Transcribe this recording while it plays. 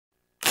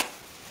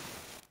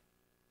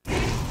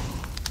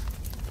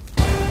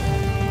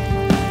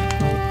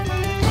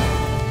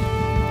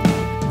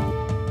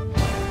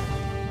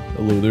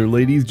Hello there,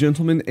 ladies,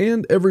 gentlemen,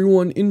 and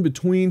everyone in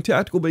between.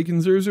 Tactical Bacon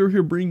 00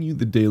 here, bringing you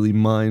the Daily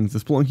Mines, the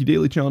Spelunky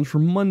Daily Challenge for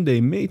Monday,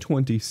 May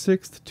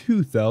 26th,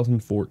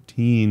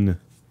 2014.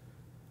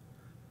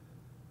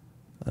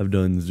 I've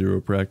done zero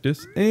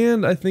practice,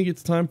 and I think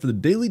it's time for the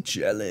Daily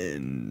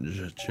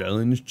Challenge.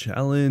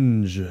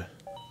 Challenge.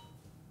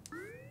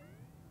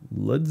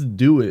 Let's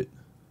do it.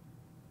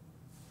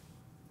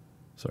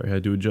 Sorry, I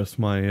had to adjust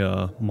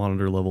my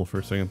monitor level for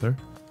a second there.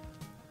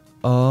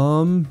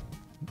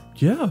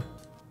 Yeah.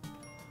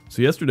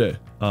 So yesterday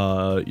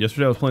I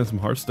was playing some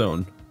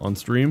Hearthstone on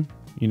stream.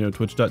 You know,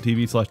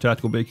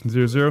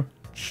 twitch.tv/tacticalbacon00.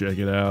 Check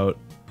it out.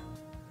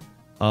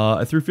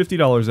 I threw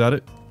 $50 at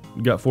it.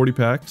 Got 40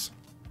 packs.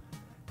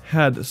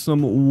 Had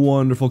some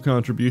wonderful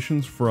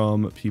contributions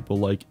from people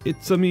like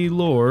It's-A-Me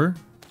Lore.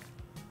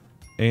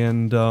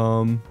 And,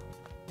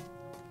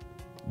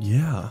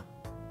 yeah.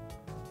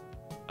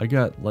 I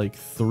got like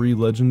 3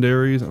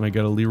 legendaries and I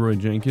got a Leroy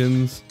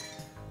Jenkins.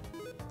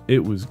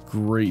 It was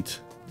great.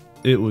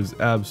 It was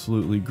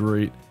absolutely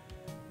great.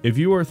 If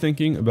you are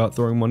thinking about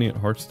throwing money at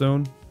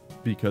Hearthstone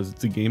because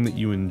it's a game that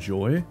you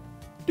enjoy,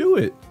 do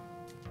it.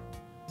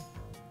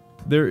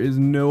 There is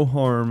no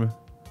harm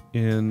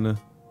in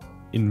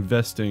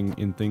investing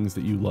in things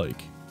that you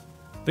like.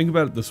 Think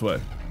about it this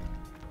way.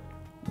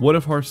 What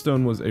if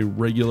Hearthstone was a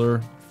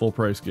regular full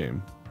price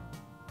game?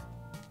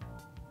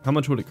 How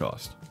much would it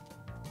cost?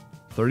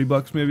 30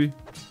 bucks maybe?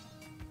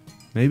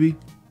 Maybe?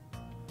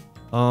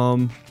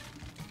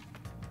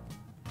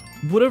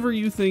 Whatever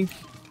you think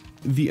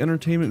the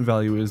entertainment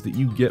value is that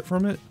you get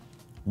from it,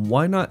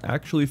 why not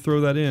actually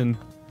throw that in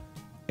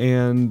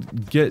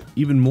and get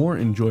even more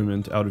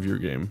enjoyment out of your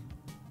game?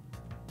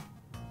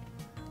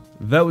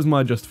 That was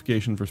my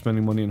justification for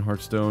spending money in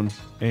Hearthstone,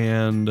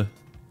 and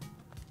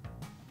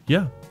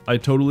yeah, I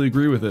totally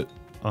agree with it.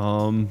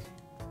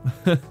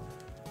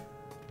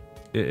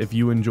 If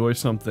you enjoy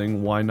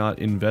something, why not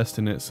invest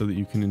in it so that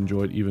you can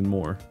enjoy it even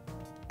more?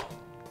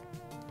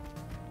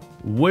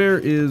 Where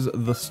is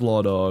the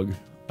Slaw Dog?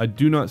 I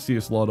do not see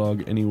a Slaw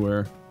Dog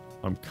anywhere.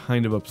 I'm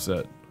kind of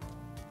upset.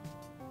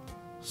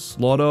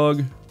 Slaw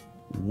Dog,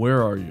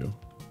 where are you?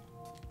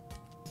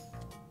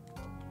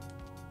 I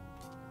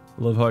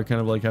love how I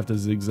kind of like have to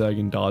zigzag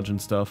and dodge and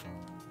stuff.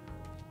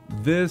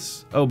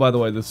 This, oh, by the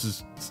way, this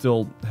is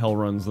still hell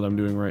runs that I'm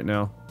doing right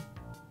now.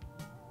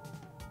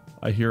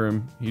 I hear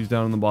him. He's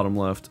down in the bottom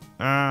left.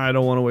 Ah, I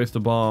don't want to waste a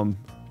bomb.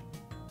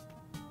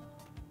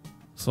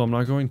 So I'm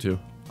not going to.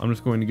 I'm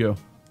just going to go.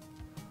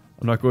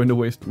 I'm not going to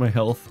waste my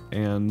health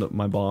and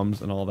my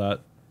bombs and all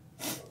that.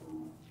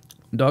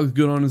 Dog's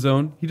good on his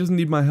own. He doesn't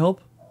need my help.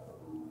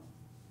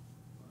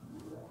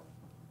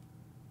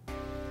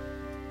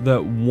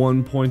 That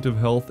 1 point of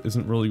health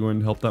isn't really going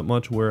to help that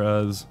much,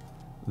 whereas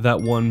that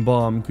 1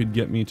 bomb could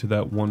get me to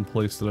that one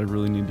place that I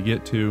really need to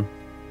get to.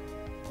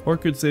 Or it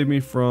could save me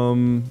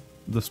from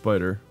the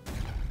spider.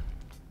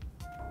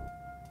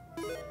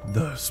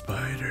 The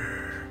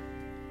spider.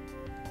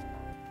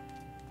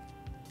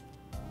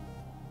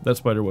 That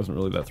spider wasn't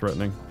really that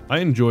threatening. I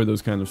enjoy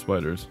those kind of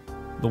spiders.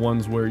 The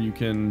ones where you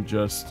can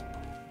just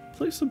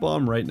place a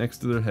bomb right next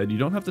to their head. You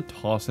don't have to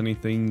toss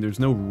anything. There's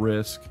no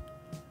risk.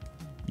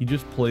 You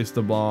just place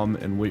the bomb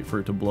and wait for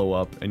it to blow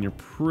up, and you're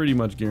pretty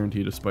much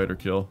guaranteed a spider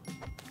kill.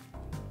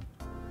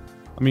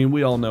 I mean,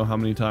 we all know how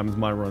many times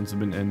my runs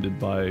have been ended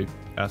by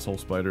asshole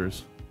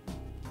spiders.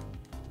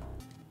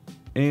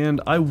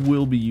 And I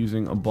will be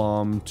using a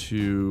bomb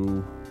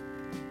to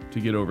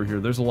get over here.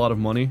 There's a lot of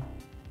money.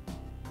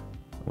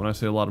 When I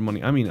say a lot of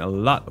money, I mean a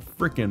lot of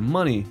freaking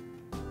money.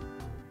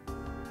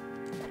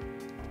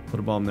 Put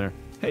a bomb there.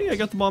 Hey, I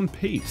got the bomb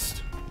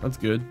paste. That's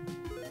good.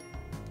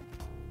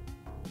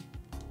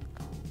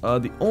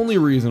 The only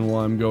reason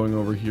why I'm going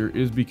over here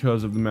is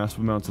because of the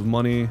massive amounts of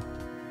money.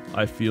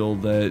 I feel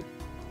that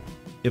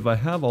if I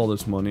have all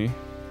this money,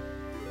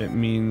 it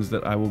means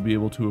that I will be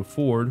able to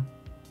afford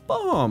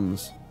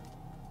bombs.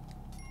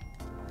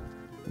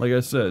 Like I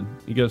said,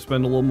 you gotta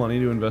spend a little money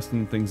to invest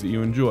in things that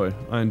you enjoy.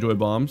 I enjoy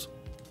bombs.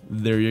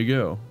 There you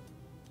go.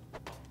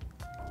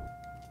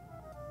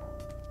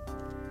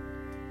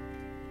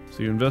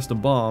 So you invest a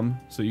bomb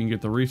so you can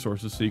get the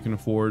resources so you can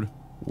afford,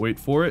 wait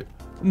for it,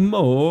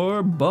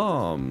 more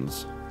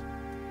bombs.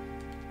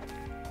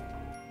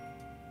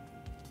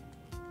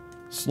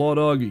 Slaw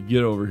Dog,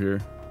 get over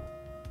here.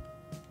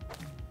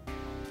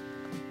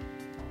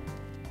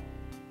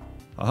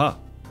 Aha.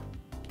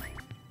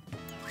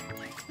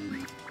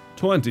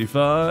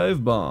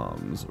 25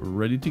 bombs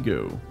ready to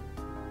go.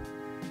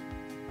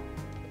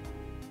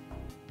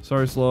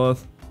 Sorry,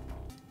 Sloth.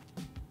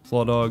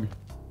 Slaw Dog.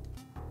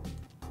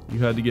 You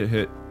had to get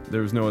hit.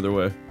 There was no other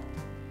way.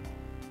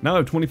 Now I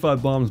have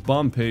 25 bombs,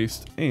 bomb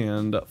paste,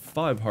 and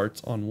 5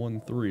 hearts on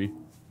 1-3.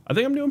 I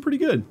think I'm doing pretty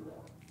good.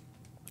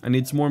 I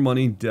need some more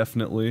money,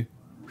 definitely.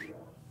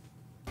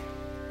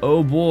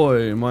 Oh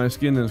boy, my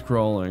skin is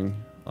crawling.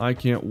 I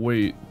can't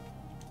wait.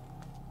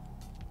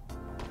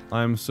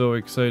 I'm so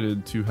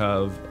excited to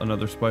have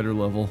another spider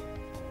level.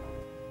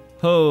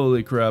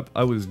 Holy crap,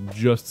 I was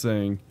just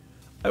saying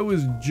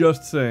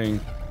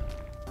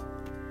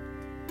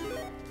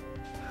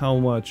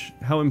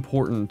how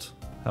important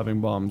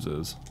having bombs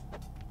is.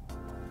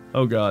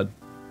 Oh god.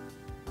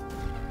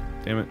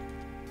 Damn it.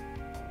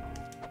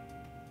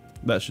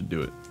 That should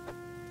do it.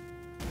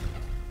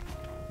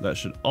 That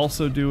should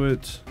also do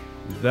it.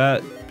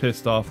 That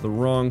pissed off the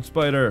wrong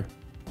spider.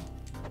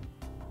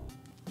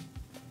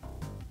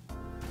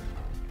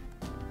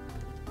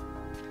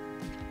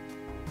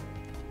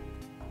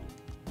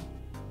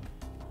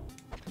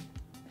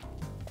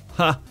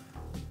 Ha!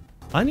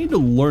 I need to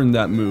learn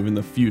that move in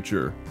the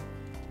future.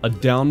 A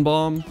down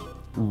bomb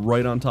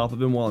right on top of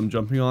him while I'm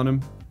jumping on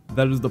him.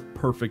 That is the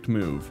perfect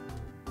move.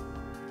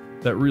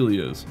 That really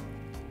is.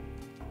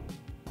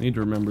 I need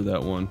to remember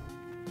that one.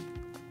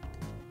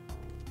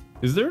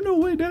 Is there no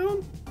way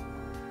down?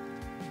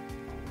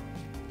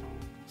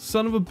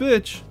 Son of a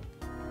bitch.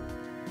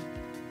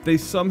 They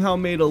somehow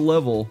made a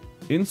level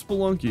in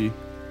Spelunky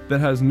that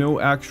has no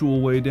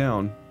actual way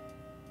down.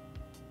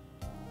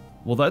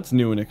 Well, that's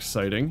new and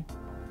exciting.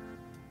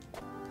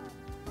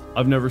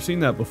 I've never seen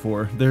that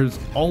before. There's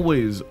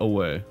always a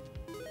way.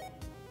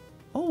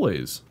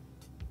 Always.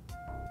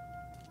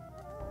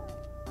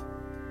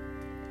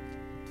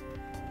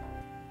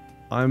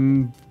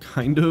 I'm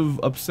kind of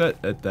upset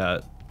at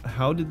that.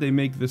 How did they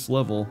make this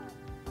level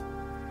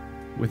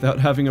without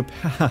having a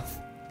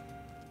path?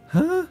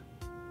 Huh?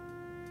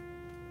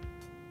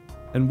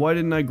 And why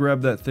didn't I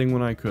grab that thing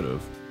when I could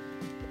have?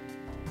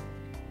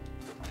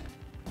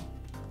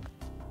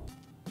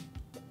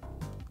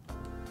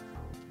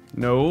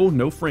 No,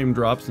 no frame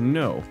drops,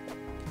 no.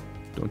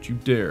 Don't you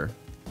dare.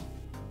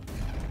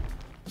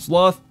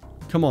 Sloth,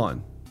 come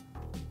on.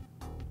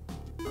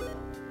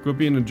 Quit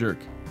being a jerk.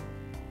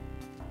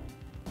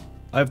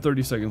 I have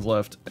 30 seconds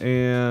left,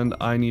 and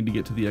I need to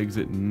get to the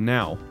exit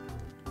now.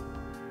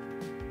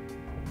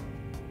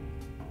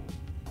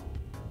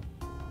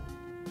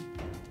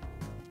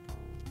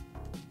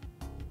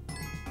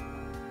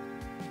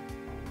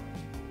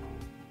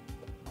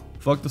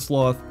 Fuck the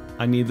sloth.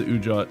 I need the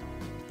Ujat.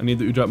 I need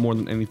the Ujat more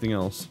than anything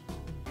else.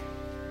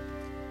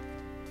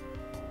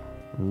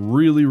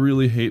 Really,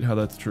 really hate how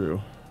that's true.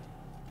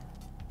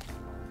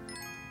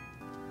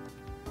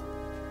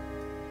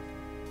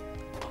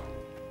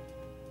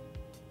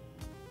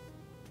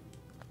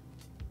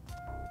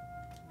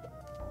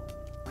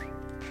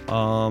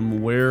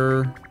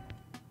 Where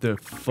the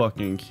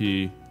fucking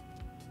key?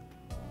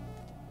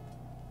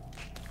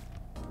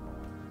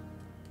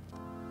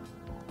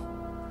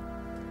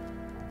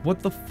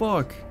 What the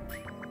fuck?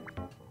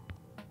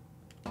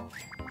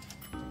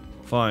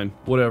 Fine,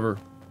 whatever.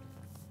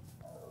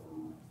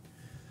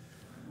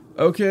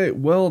 Okay,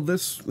 well,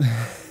 this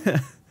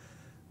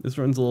this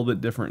run's a little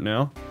bit different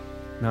now.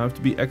 Now I have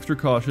to be extra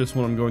cautious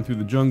when I'm going through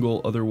the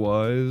jungle,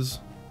 otherwise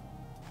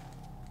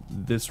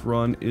this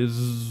run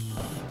is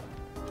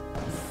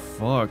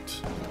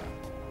fucked.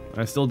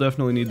 I still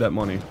definitely need that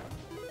money.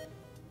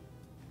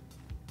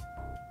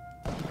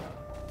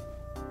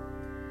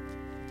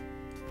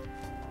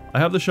 I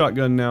have the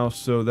shotgun now,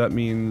 so that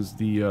means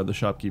the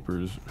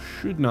shopkeepers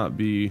should not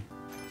be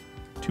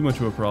too much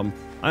of a problem.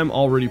 I'm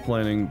already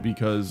planning,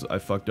 because I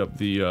fucked up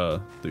the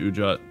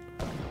Ujat,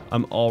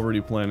 I'm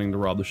already planning to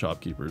rob the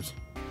shopkeepers.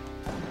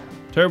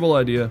 Terrible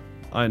idea,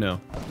 I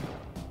know.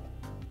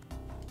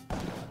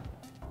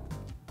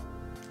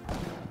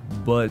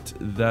 But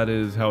that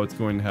is how it's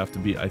going to have to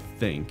be, I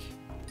think.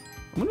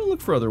 I'm gonna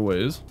look for other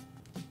ways.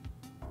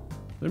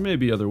 There may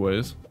be other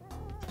ways.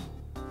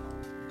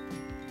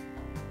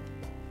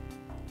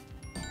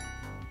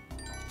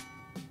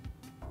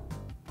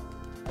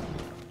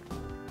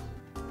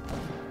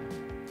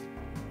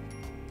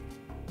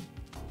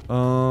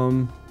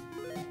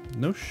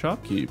 No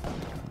shopkeep.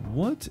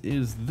 What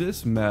is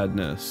this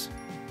madness?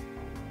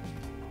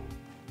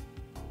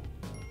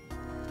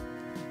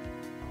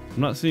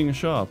 I'm not seeing a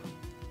shop.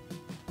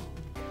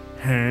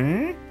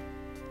 Huh?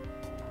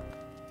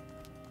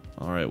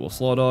 Alright, well,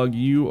 Slaw Dog,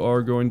 you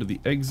are going to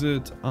the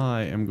exit.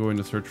 I am going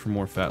to search for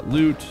more fat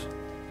loot.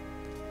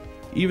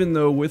 Even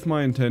though, with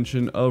my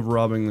intention of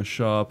robbing the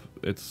shop,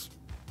 it's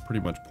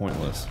pretty much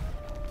pointless.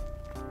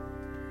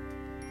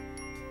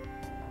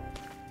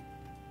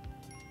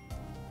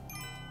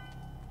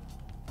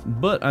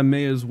 But I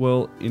may as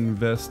well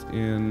invest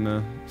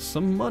in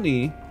some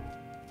money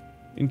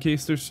in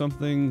case there's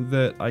something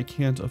that I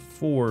can't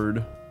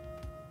afford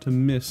to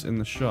miss in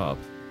the shop.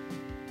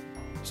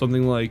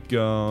 Something like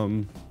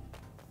bombs,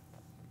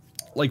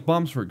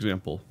 for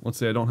example. Let's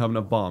say I don't have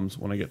enough bombs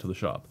when I get to the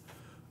shop.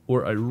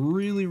 Or I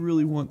really,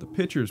 really want the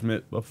pitcher's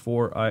mitt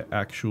before I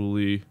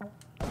actually...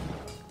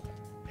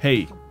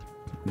 Hey,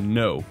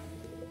 no.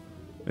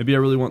 Maybe I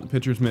really want the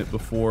pitcher's mitt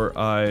before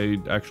I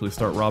actually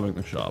start robbing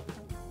the shop.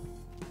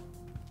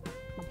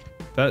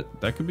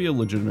 That could be a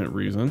legitimate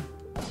reason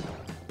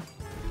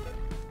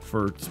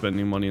for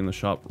spending money in the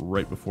shop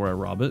right before I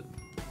rob it.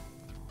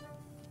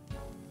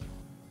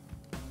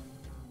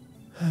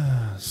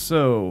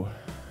 So,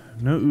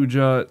 no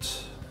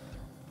Ujat.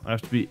 I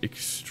have to be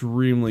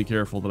extremely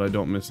careful that I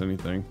don't miss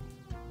anything.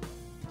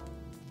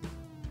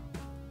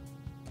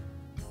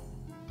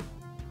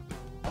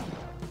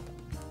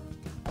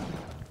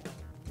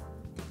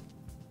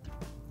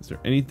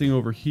 anything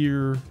over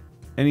here,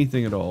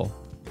 anything at all.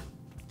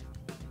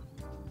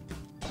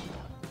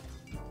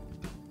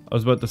 I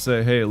was about to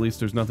say, hey, at least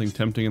there's nothing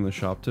tempting in the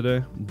shop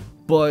today.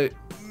 But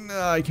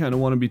nah, I kind of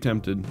want to be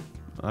tempted.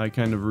 I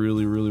kind of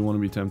really, really want to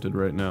be tempted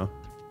right now.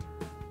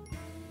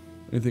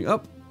 Anything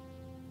up?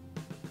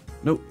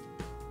 Nope.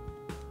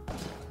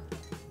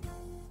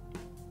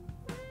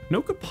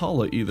 No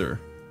Kapala either.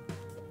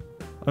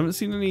 I haven't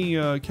seen any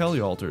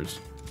Kali altars.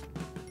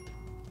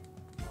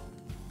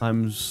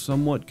 I'm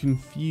somewhat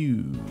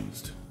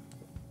confused.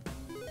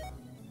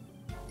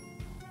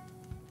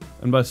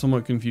 And by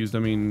somewhat confused, I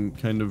mean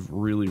kind of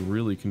really,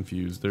 really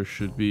confused. There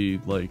should be,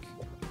 like,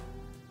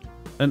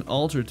 an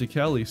altar to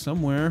Kali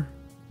somewhere.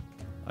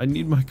 I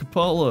need my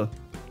Kapala.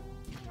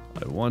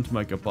 I want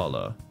my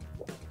Kapala.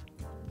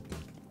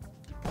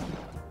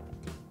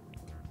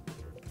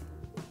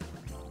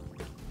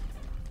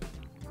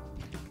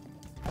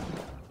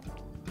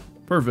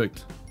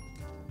 Perfect.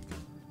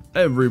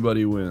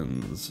 Everybody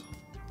wins.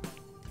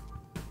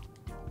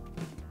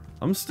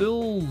 I'm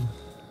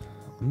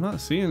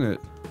not seeing it.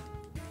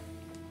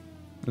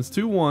 It's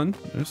 2-1.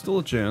 There's still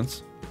a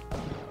chance.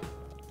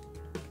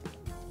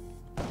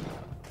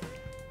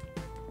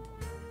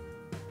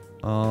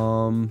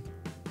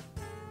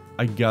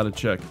 I gotta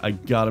check. I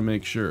gotta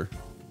make sure.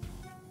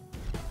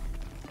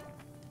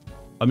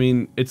 I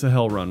mean, it's a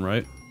hell run,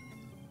 right?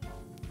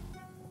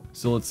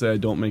 So let's say I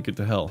don't make it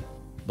to hell.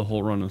 The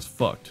whole run is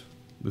fucked.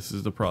 This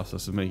is the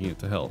process of making it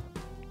to hell.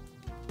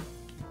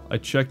 I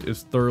checked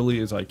as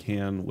thoroughly as I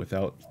can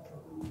without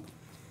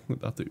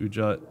the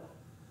Ujat.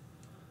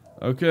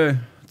 Okay,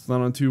 it's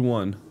not on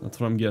 2-1. That's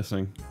what I'm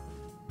guessing.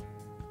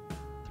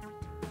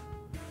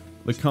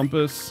 The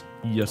compass,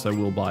 yes, I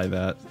will buy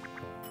that.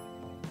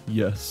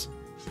 Yes.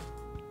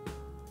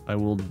 I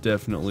will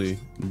definitely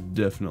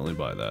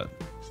buy that.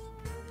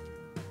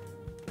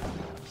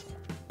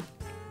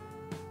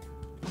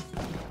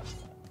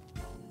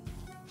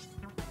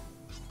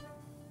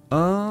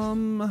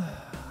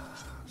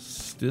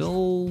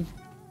 Still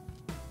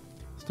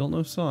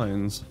no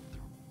signs.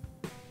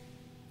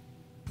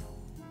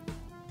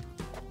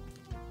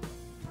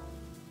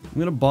 I'm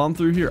gonna bomb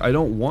through here. I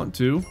don't want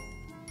to.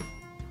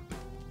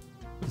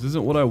 This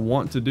isn't what I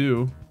want to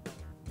do.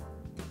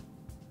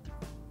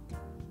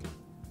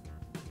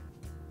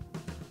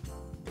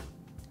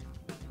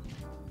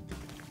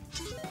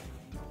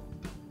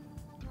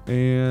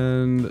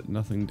 And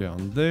nothing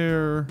down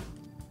there.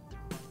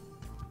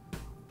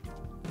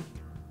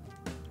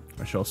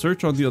 I shall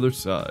search on the other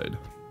side.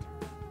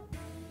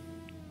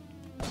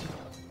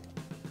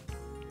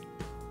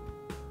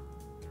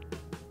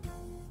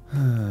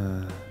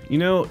 You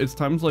know, it's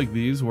times like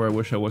these where I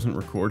wish I wasn't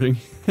recording.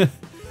 And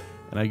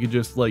I could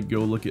just, like,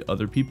 go look at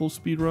other people's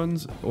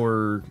speedruns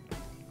or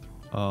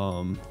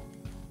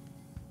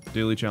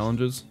daily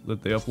challenges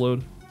that they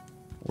upload.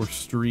 Or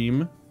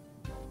stream.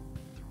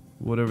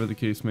 Whatever the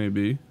case may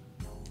be.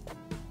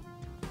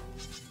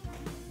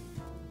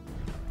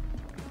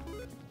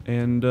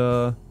 And,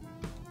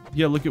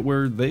 yeah, look at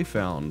where they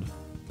found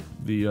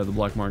the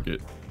black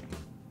market.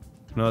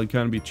 Now, that'd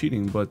kind of be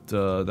cheating, but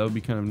that would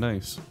be kind of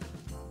nice.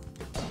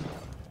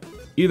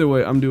 Either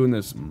way, I'm doing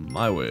this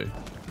my way.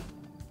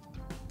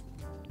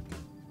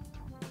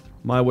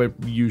 My way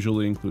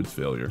usually includes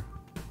failure.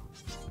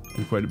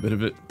 And quite a bit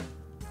of it.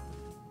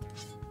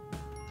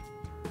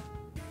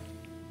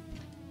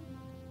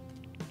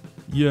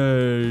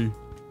 Yay.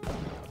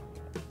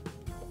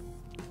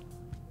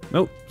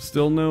 Nope,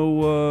 still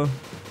no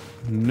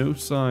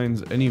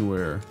signs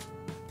anywhere.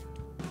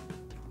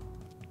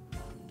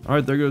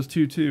 Alright, there goes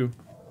 2-2.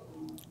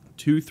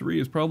 2-3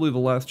 is probably the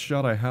last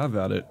shot I have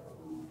at it.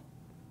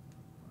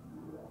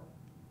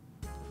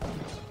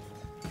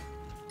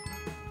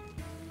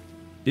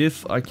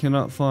 If I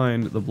cannot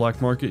find the black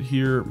market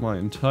here, my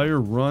entire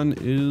run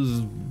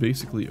is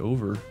basically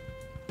over.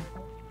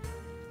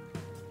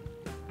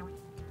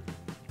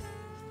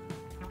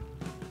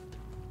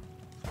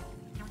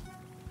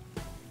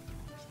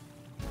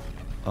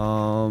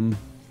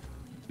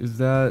 Is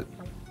that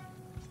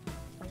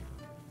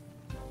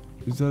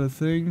a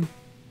thing?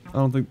 I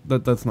don't think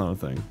that's not a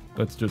thing.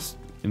 That's just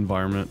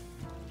environment.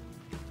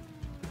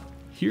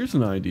 Here's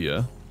an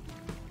idea.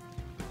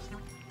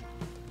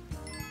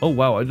 Oh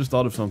wow, I just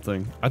thought of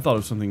something. I thought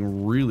of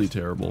something really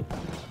terrible.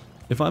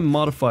 If I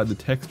modify the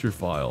texture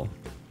file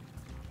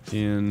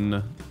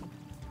in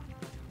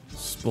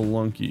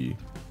Spelunky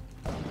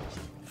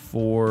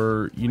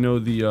for, you know,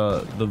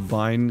 the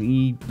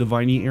viney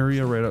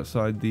area right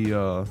outside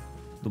the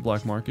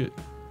black market.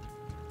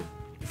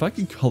 If I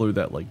could color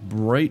that like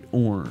bright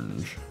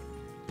orange,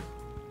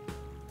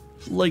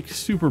 like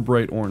super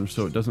bright orange,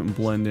 so it doesn't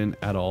blend in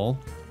at all.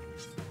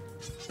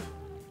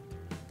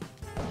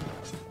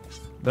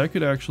 That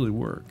could actually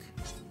work.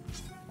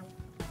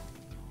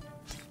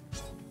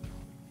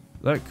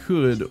 That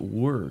could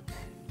work.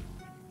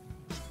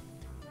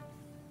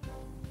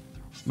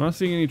 I'm not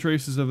seeing any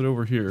traces of it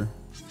over here.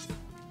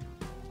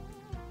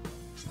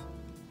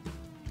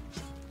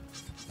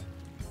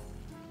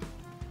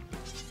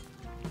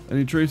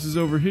 Any traces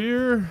over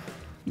here?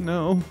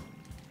 No.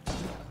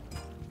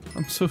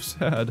 I'm so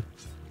sad.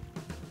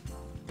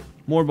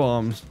 More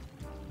bombs.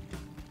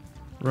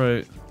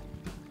 Right.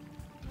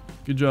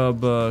 Good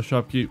job,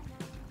 shopkeep.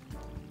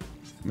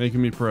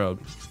 Making me proud.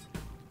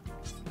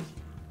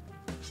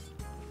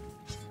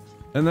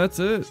 And that's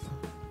it.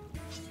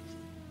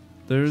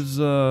 There's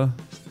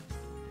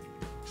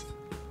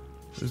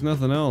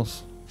nothing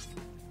else.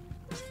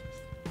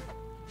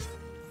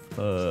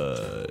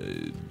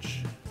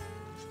 Fudge.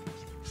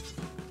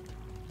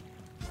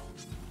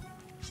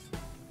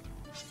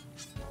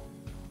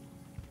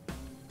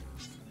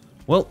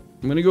 Well,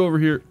 I'm gonna go over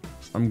here.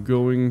 I'm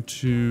going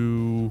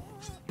to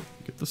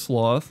get the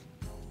sloth,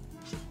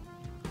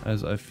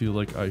 as I feel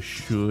like I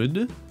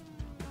should.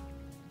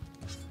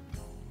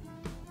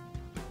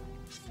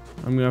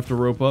 I'm gonna have to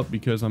rope up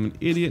because I'm an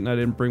idiot and I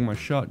didn't bring my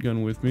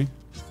shotgun with me.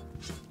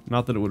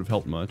 Not that it would have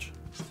helped much.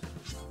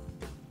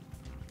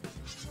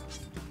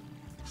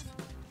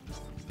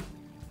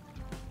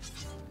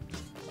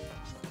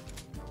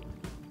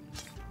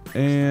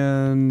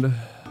 And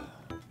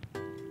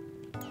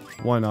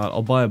why not?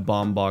 I'll buy a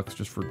bomb box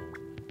just for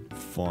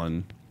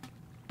fun.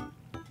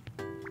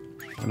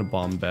 And a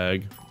bomb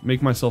bag.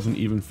 Make myself an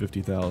even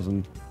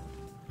 50,000.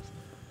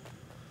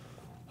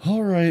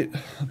 Alright.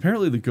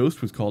 Apparently the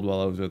ghost was called while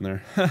I was in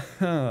there.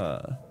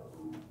 Haha.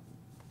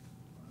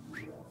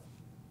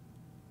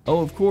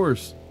 Oh, of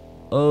course.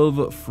 Of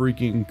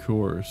freaking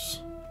course.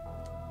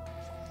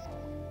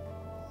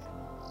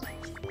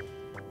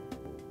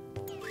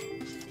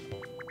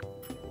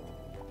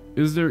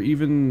 Is there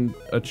even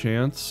a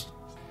chance?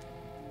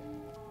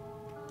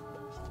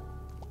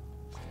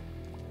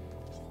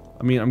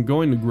 I mean, I'm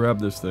going to grab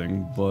this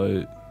thing,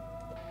 but...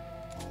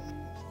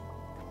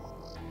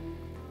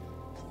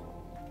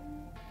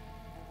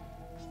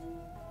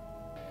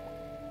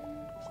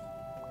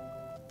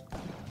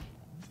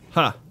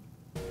 Ha!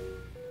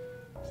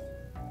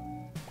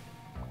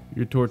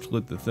 Your torch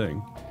lit the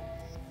thing.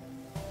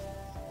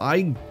 God.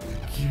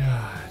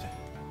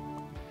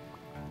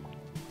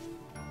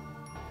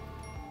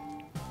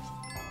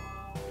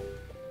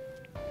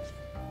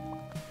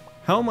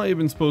 How am I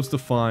even supposed to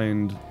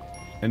find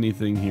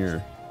anything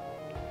here?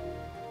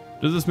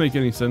 Does this make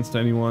any sense to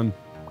anyone?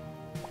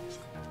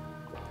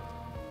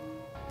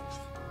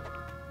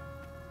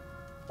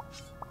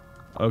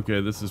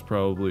 Okay, this is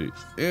probably...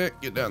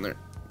 get down there.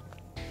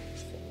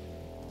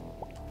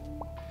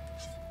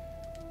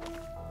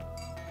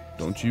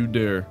 Don't you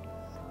dare.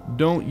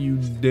 Don't you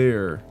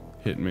dare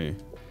hit me.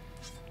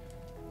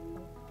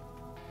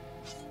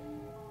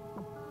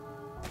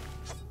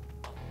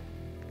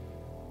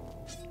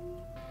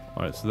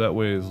 Alright, so that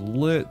way is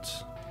lit.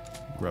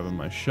 Grabbing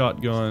my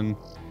shotgun.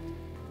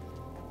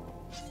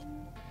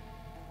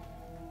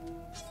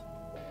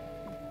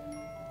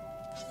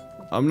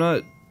 I'm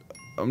not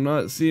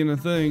seeing a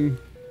thing.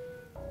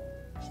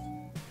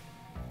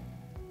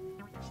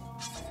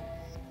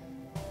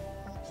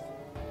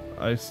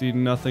 I see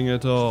nothing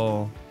at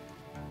all.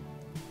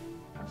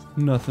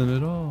 Nothing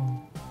at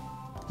all.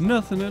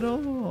 Nothing at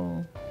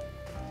all.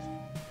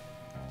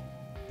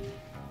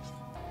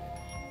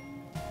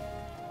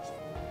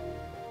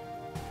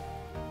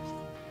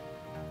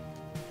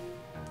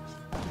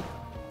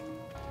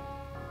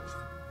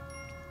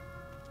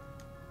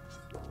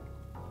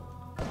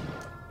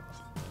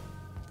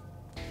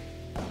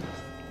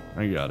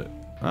 I got it.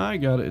 I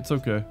got it. It's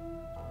okay.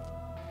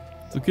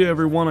 It's okay,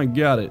 everyone. I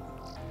got it.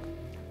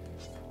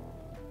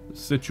 The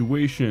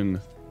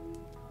situation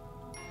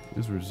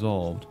is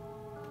resolved.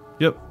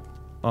 Yep.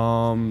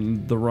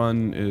 The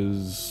run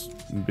is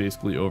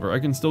basically over. I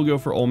can still go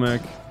for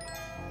Olmec.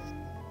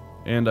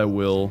 And I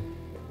will.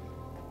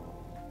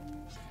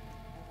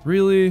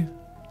 Really?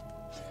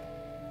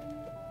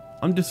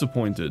 I'm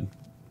disappointed.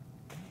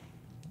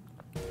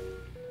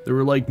 There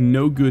were like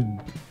no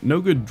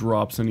good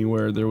drops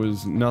anywhere. There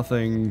was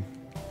nothing.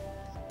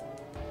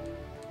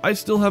 I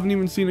still haven't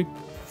even seen a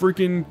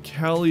freaking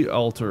Kali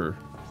altar,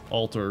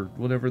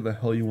 whatever the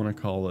hell you want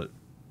to call it.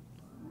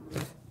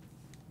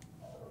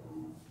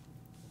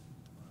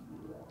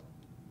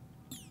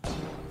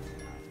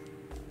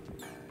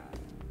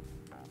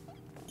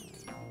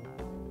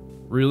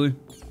 Really?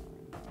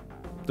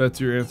 That's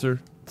your answer?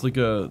 It's like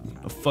a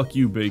fuck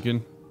you,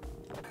 bacon.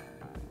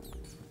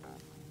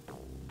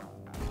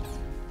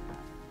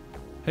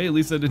 Hey, at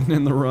least I didn't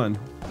end the run.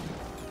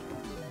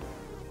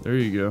 There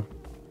you go.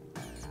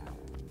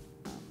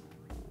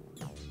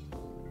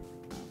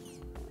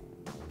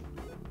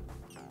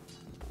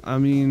 I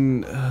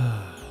mean,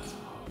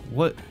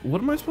 what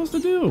am I supposed to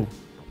do?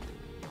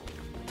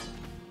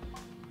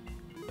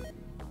 I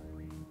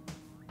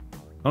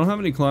don't have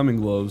any climbing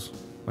gloves.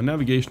 My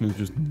navigation is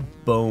just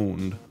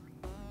boned.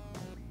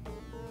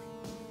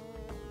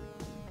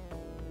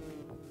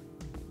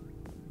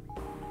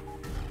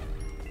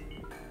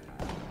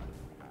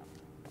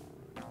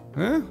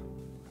 Huh?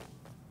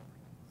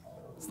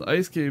 It's the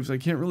ice caves. I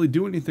can't really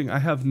do anything. I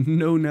have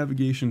no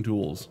navigation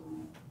tools.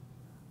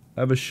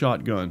 I have a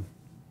shotgun.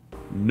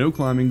 No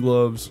climbing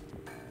gloves.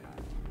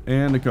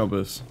 And a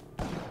compass.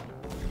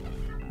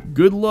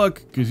 Good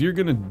luck, because you're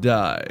gonna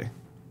die.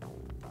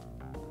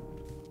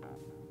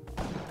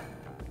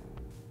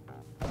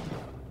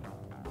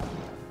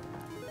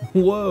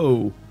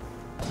 Whoa.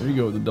 There you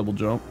go with the double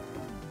jump.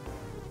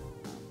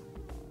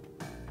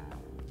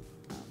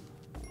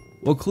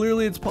 Well,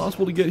 clearly it's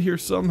possible to get here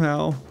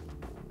somehow.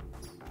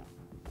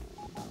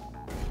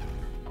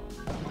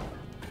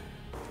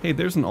 Hey,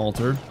 there's an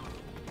altar.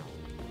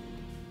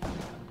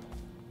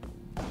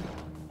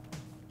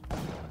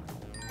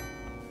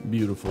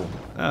 Beautiful.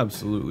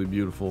 Absolutely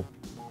beautiful.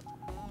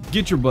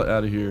 Get your butt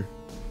out of here.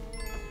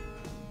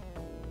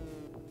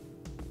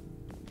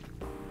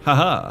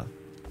 Haha.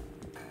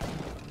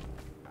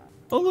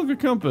 Oh, look, a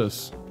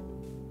compass.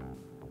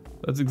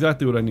 That's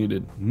exactly what I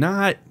needed.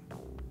 Not.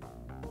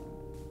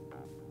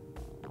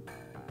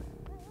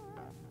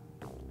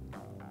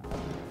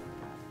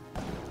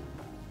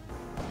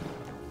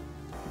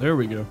 There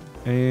we go.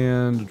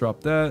 And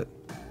drop that.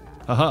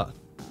 Haha.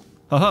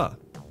 Haha.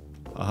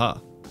 Haha.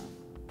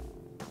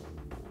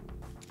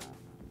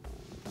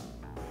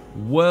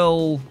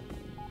 Well,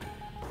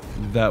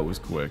 that was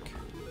quick.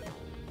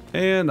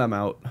 And I'm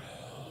out.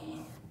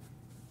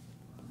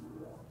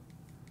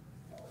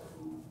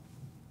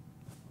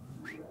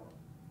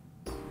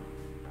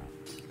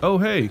 Oh,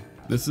 hey,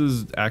 this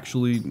is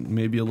actually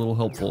maybe a little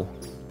helpful.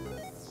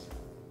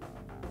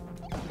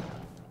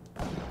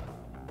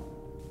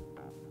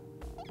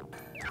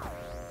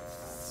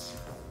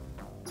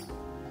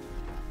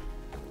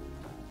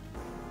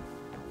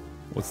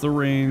 What's the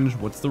range?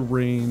 What's the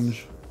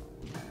range?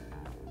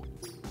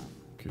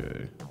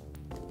 Okay.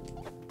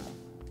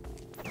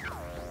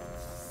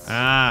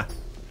 Ah!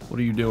 What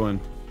are you doing?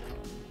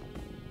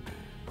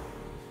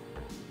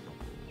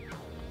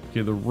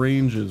 Okay, the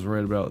range is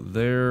right about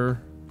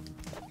there.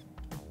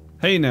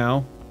 Hey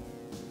now.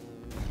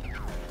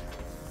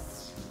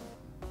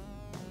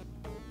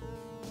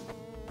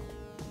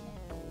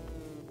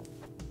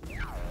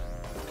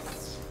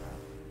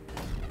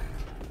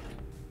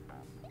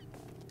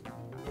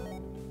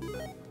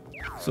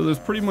 So there's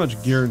pretty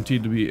much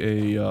guaranteed to be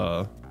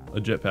a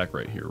jetpack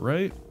right here,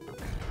 right?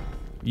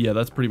 Yeah,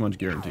 that's pretty much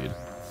guaranteed.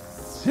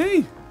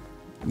 Hey!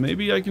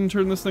 Maybe I can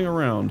turn this thing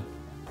around.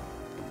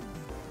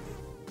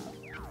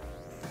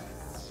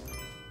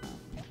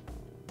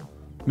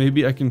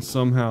 Maybe I can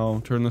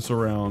somehow turn this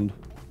around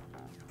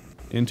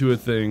into a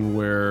thing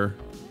where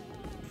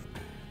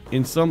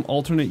in some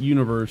alternate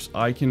universe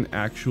I can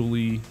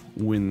actually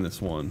win this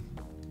one.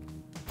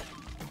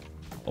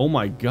 Oh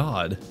my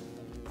god.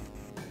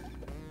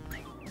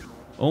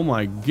 Oh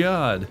my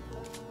god.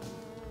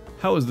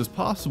 How is this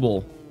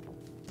possible?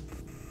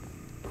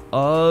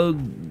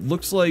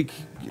 Looks like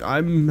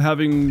I'm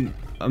having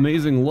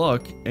amazing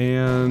luck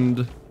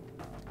and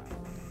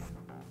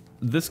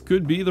this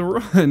could be the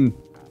run.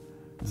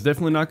 It's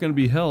definitely not going to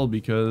be hell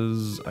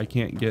because I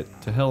can't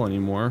get to hell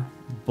anymore,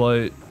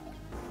 but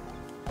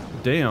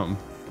damn.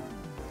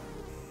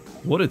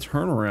 What a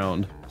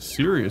turnaround.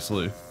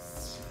 Seriously.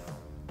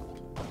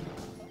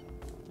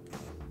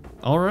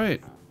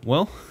 Alright,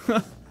 well,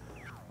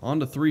 on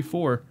to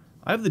 3-4.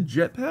 I have the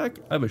jetpack,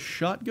 I have a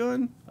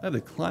shotgun, I have the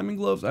climbing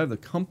gloves, I have the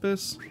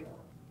compass.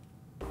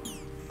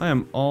 I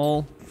am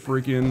all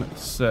freaking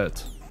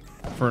set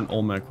for an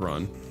Olmec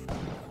run.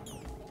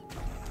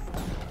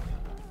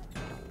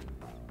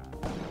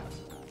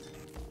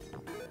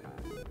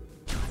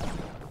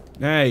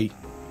 Hey!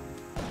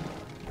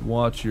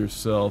 Watch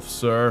yourself,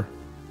 sir.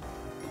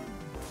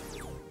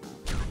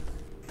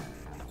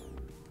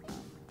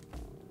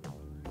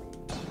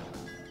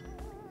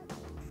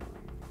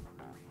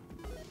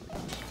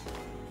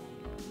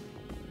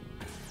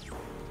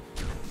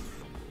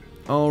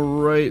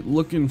 Alright,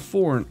 looking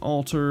for an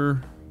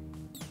altar.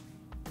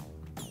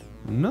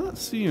 Not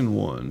seeing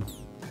one.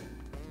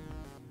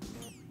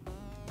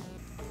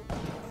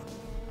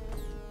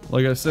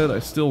 Like I said, I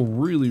still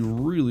really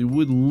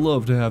would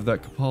love to have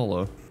that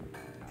Kapala.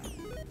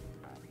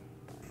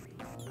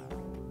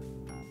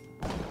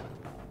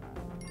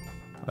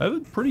 I have a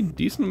pretty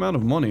decent amount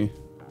of money.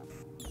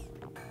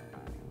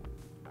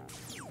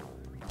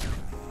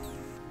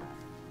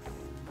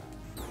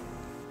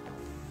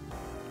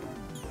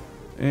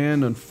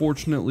 And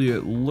unfortunately,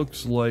 it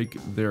looks like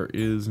there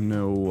is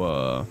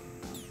no,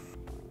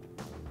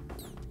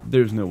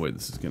 there's no way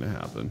this is gonna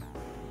happen.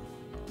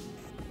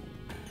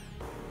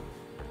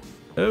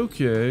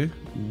 Okay,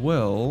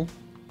 well,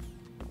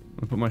 I'm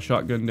gonna put my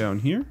shotgun down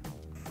here.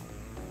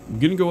 I'm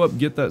gonna go up,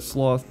 get that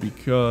sloth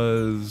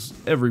because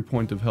every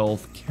point of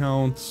health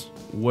counts,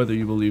 whether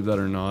you believe that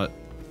or not.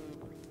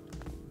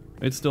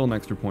 It's still an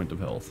extra point of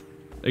health.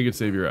 It could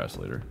save your ass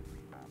later.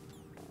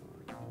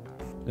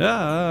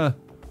 Ah!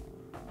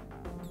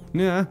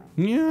 Yeah,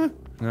 yeah,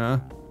 nah.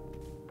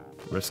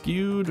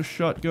 Rescued,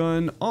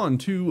 shotgun,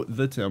 onto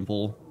the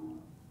temple.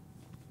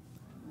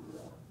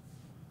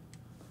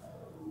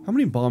 How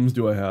many bombs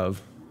do I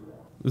have?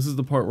 This is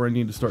the part where I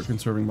need to start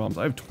conserving bombs.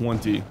 I have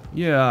 20.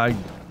 Yeah, I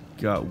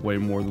got way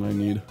more than I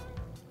need.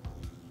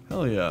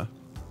 Hell yeah.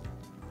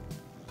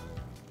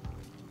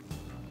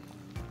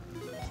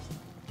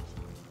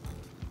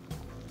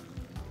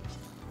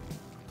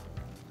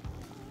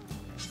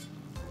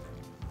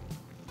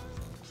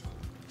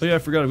 Oh yeah, I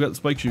forgot I've got the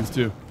spike shoes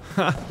too.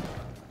 Ha!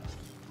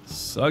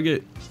 Suck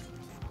it.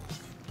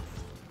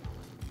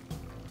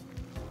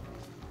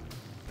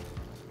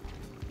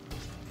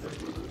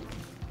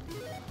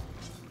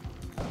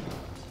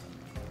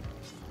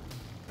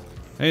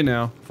 Hey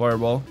now,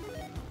 fireball.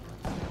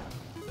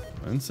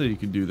 I didn't say you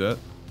could do that.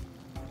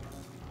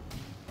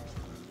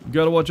 You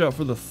gotta watch out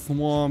for the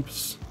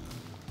thwomps.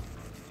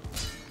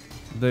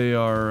 They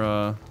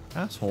are,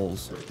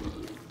 assholes.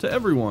 To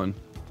everyone.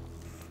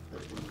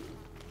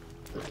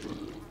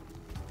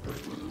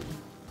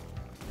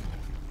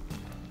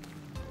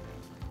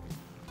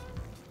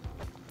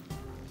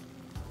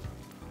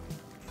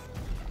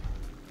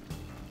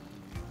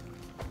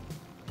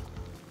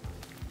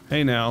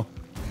 Hey now.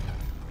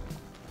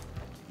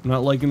 I'm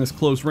not liking this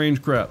close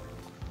range crap.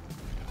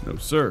 No,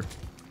 sir.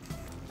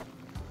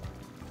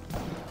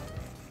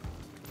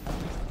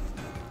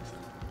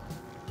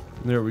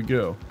 There we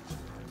go.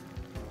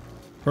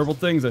 Purple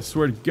things, I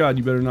swear to God,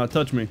 you better not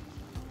touch me.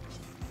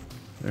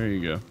 There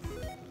you go.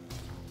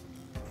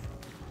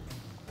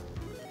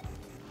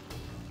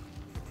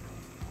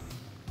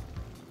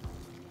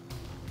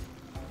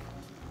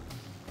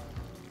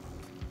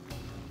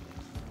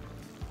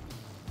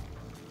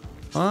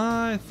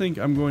 I think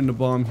I'm going to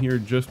bomb here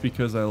just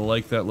because I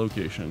like that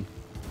location.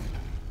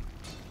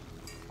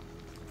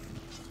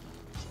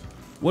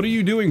 What are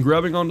you doing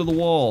grabbing onto the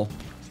wall?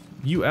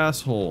 You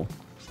asshole.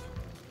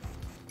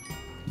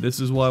 This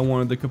is why I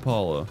wanted the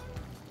Kapala.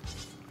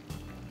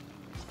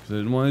 Because I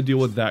didn't want to deal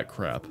with that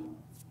crap.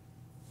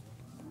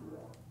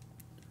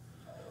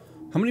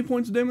 How many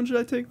points of damage did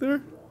I take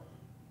there?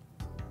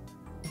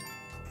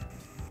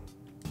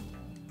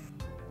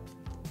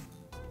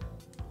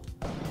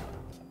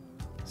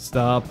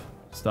 Stop.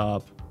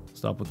 Stop.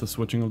 Stop with the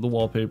switching of the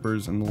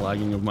wallpapers and the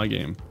lagging of my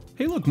game.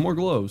 Hey look, more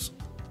glows.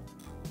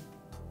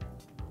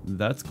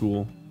 That's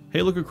cool.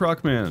 Hey look, a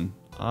Crocman.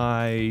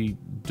 I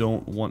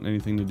don't want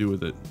anything to do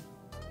with it.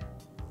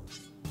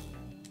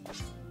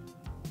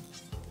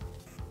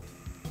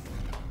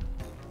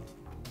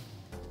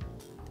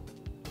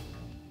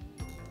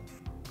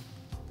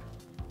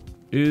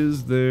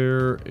 Is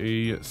there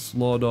a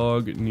slaw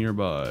dog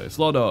nearby?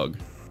 Slaw dog,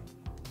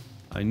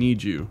 I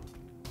need you.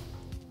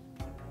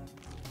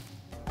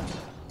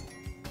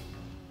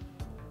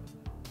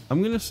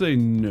 I'm gonna say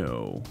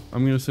no.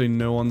 I'm gonna say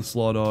no on the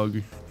slaw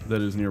dog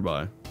that is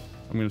nearby.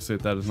 I'm gonna say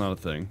that is not a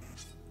thing.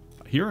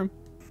 I hear him.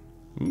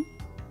 Ooh.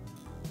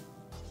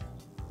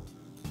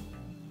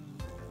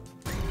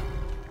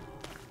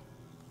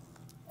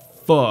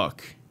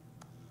 Fuck.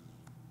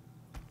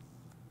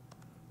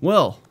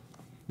 Well,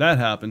 that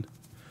happened.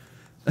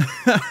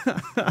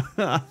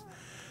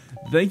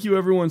 Thank you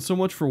everyone so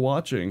much for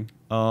watching.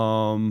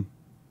 God,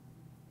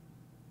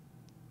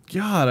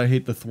 I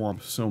hate the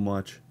thwomp so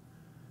much.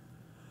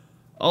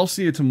 I'll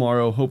see you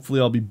tomorrow. Hopefully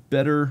I'll be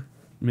better.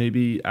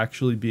 Maybe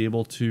actually be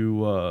able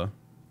to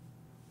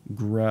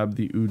grab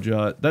the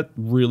Ujat. That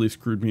really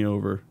screwed me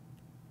over.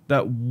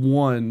 That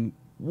one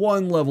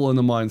level in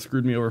the mine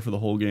screwed me over for the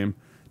whole game.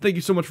 Thank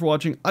you so much for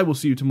watching. I will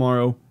see you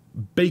tomorrow.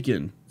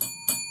 Bacon.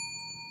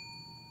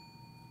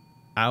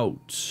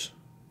 Out.